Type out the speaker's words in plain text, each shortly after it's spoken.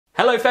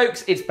Hello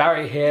folks, it's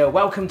Barry here.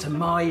 Welcome to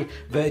my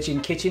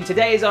Virgin Kitchen.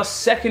 Today is our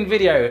second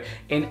video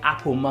in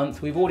Apple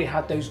Month. We've already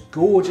had those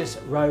gorgeous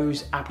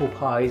rose apple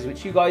pies,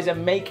 which you guys are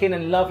making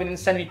and loving and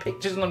sending me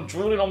pictures, and I'm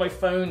drooling on my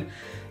phone.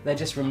 They're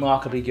just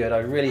remarkably good. I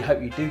really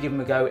hope you do give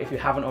them a go if you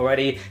haven't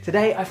already.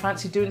 Today, I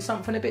fancy doing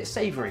something a bit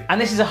savory. And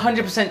this is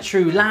 100%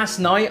 true. Last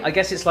night, I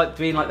guess it's like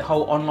being like the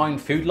whole online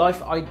food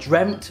life. I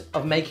dreamt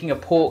of making a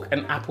pork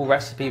and apple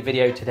recipe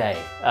video today.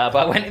 But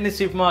I went in the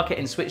supermarket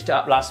and switched it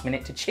up last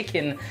minute to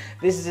chicken.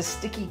 This is a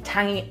sticky,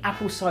 tangy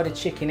apple cider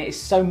chicken. It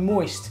is so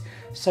moist,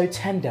 so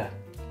tender.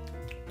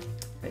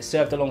 It's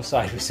served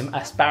alongside with some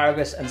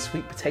asparagus and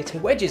sweet potato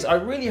wedges. I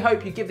really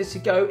hope you give this a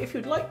go. If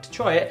you'd like to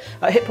try it,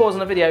 hit pause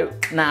on the video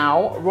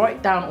now,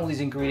 write down all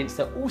these ingredients.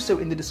 They're also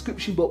in the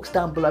description box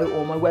down below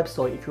or my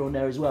website if you're on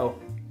there as well.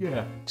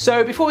 Yeah.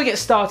 So before we get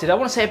started, I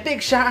want to say a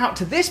big shout out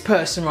to this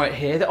person right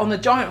here that on the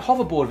giant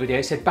hoverboard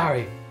video said,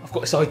 Barry, I've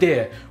got this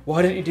idea.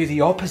 Why don't you do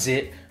the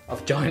opposite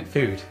of giant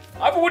food?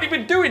 I've already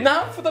been doing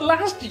that for the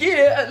last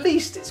year at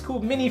least. It's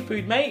called mini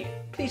food, mate.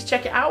 Please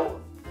check it out.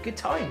 Good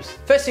times.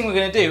 First thing we're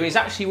going to do is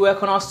actually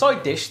work on our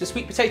side dish, the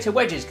sweet potato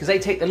wedges, because they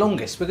take the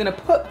longest. We're going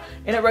to put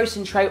in a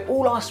roasting tray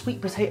all our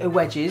sweet potato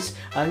wedges,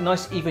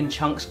 nice even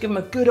chunks, give them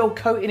a good old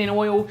coating in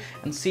oil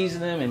and season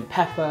them in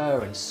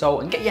pepper and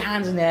salt, and get your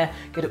hands in there,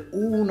 get it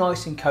all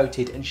nice and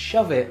coated, and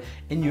shove it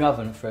in your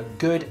oven for a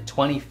good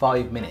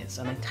 25 minutes.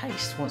 And they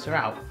taste, once they're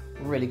out,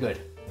 really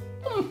good.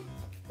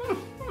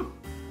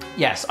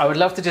 Yes, I would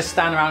love to just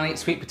stand around and eat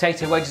sweet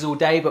potato wedges all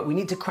day, but we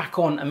need to crack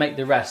on and make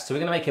the rest. So we're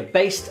gonna make a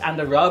baste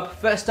and a rub.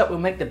 First up, we'll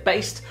make the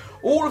baste.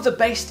 All of the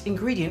baste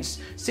ingredients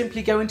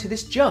simply go into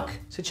this jug.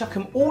 So chuck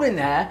them all in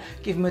there,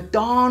 give them a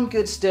darn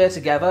good stir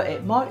together.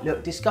 It might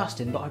look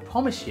disgusting, but I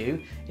promise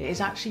you, it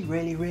is actually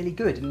really, really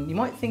good. And you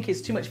might think it's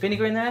too much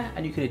vinegar in there,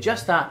 and you could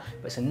adjust that,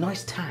 but it's a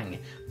nice tang.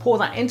 Pour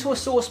that into a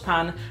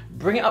saucepan,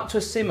 bring it up to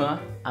a simmer,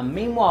 and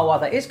meanwhile, while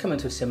that is coming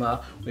to a simmer,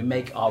 we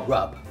make our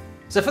rub.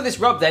 So for this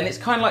rub then, it's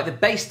kind of like the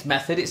baste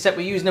method, except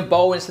we're using a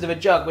bowl instead of a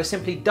jug. We're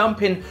simply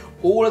dumping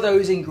all of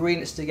those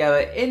ingredients together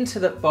into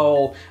the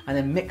bowl and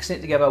then mixing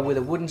it together with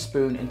a wooden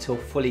spoon until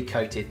fully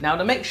coated. Now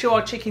to make sure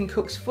our chicken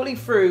cooks fully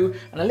through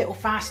and a little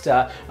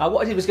faster,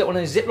 what I did was get one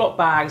of those Ziploc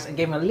bags and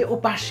gave them a little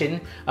bashing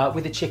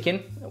with the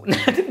chicken.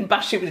 I didn't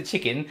bash it with the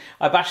chicken,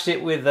 I bashed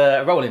it with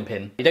a rolling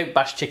pin. You don't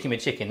bash chicken with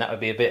chicken, that would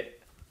be a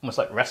bit almost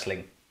like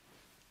wrestling.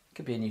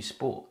 Could be a new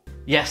sport.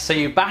 Yes, so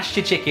you bash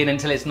your chicken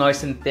until it's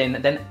nice and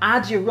thin, then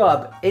add your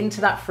rub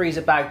into that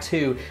freezer bag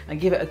too and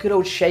give it a good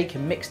old shake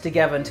and mix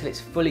together until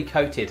it's fully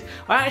coated.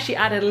 I actually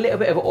added a little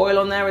bit of oil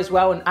on there as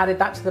well and added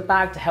that to the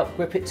bag to help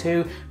grip it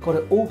too. Got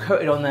it all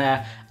coated on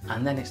there,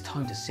 and then it's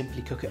time to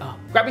simply cook it up.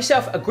 Grab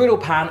yourself a griddle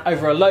pan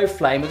over a low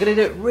flame. We're gonna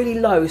do it really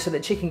low so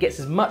that chicken gets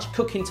as much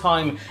cooking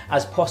time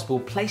as possible.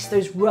 Place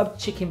those rubbed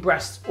chicken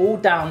breasts all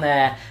down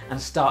there and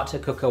start to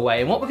cook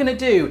away. And what we're gonna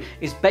do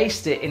is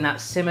baste it in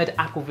that simmered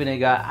apple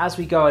vinegar as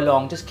we go along.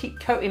 Just keep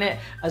coating it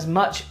as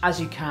much as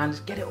you can.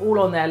 Just get it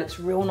all on there. It looks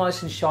real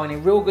nice and shiny,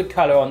 real good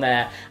color on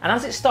there. And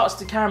as it starts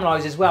to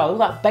caramelize as well, all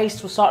that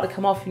baste will start to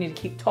come off. You need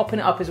to keep topping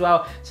it up as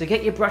well. So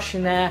get your brush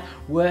in there,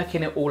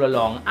 working it all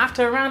along.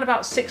 After around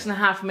about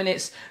 6.5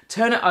 minutes,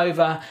 turn it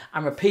over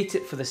and repeat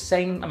it for the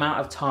same amount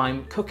of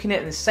time, cooking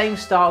it in the same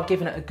style,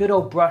 giving it a good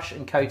old brush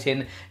and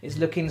coating. It's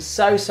looking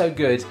so, so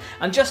good.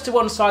 And just to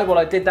one side while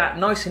I did that,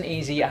 nice and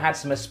easy, I had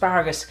some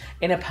asparagus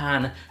in a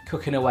pan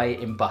cooking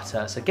away in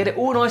butter. So get it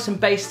all nice and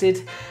basted,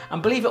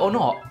 and believe it or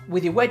not,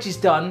 with your wedges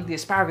done, the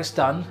asparagus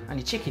done, and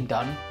your chicken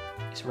done,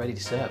 it's ready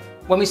to serve.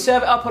 When we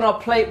serve it up on our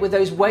plate with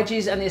those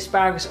wedges and the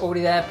asparagus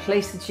already there,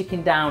 place the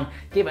chicken down,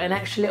 give it an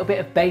extra little bit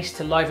of baste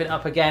to liven it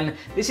up again.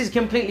 This is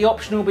completely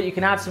optional, but you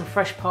can add some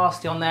fresh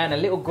parsley on there and a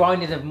little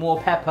grinding of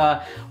more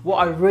pepper. What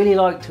I really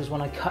liked was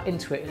when I cut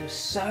into it, it was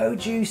so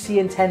juicy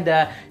and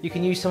tender. You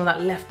can use some of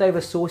that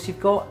leftover sauce you've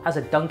got as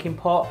a dunking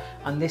pot,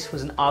 and this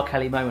was an R.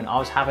 Kelly moment. I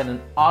was having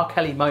an R.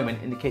 Kelly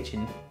moment in the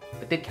kitchen.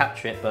 I did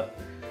capture it, but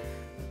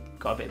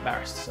got a bit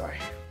embarrassed, sorry.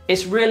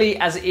 It's really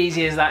as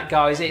easy as that,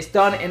 guys. It's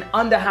done in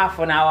under half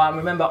an hour. And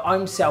remember,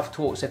 I'm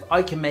self-taught, so if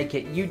I can make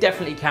it, you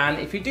definitely can.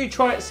 If you do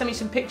try it, send me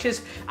some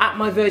pictures at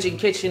My Virgin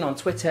Kitchen on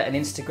Twitter and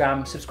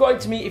Instagram. Subscribe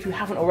to me if you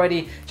haven't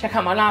already. Check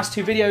out my last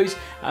 2 videos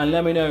and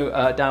let me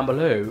know down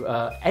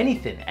below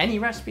any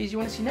recipes you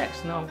want to see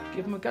next, and I'll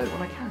give them a go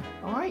when I can.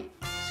 All right,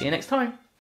 see you next time.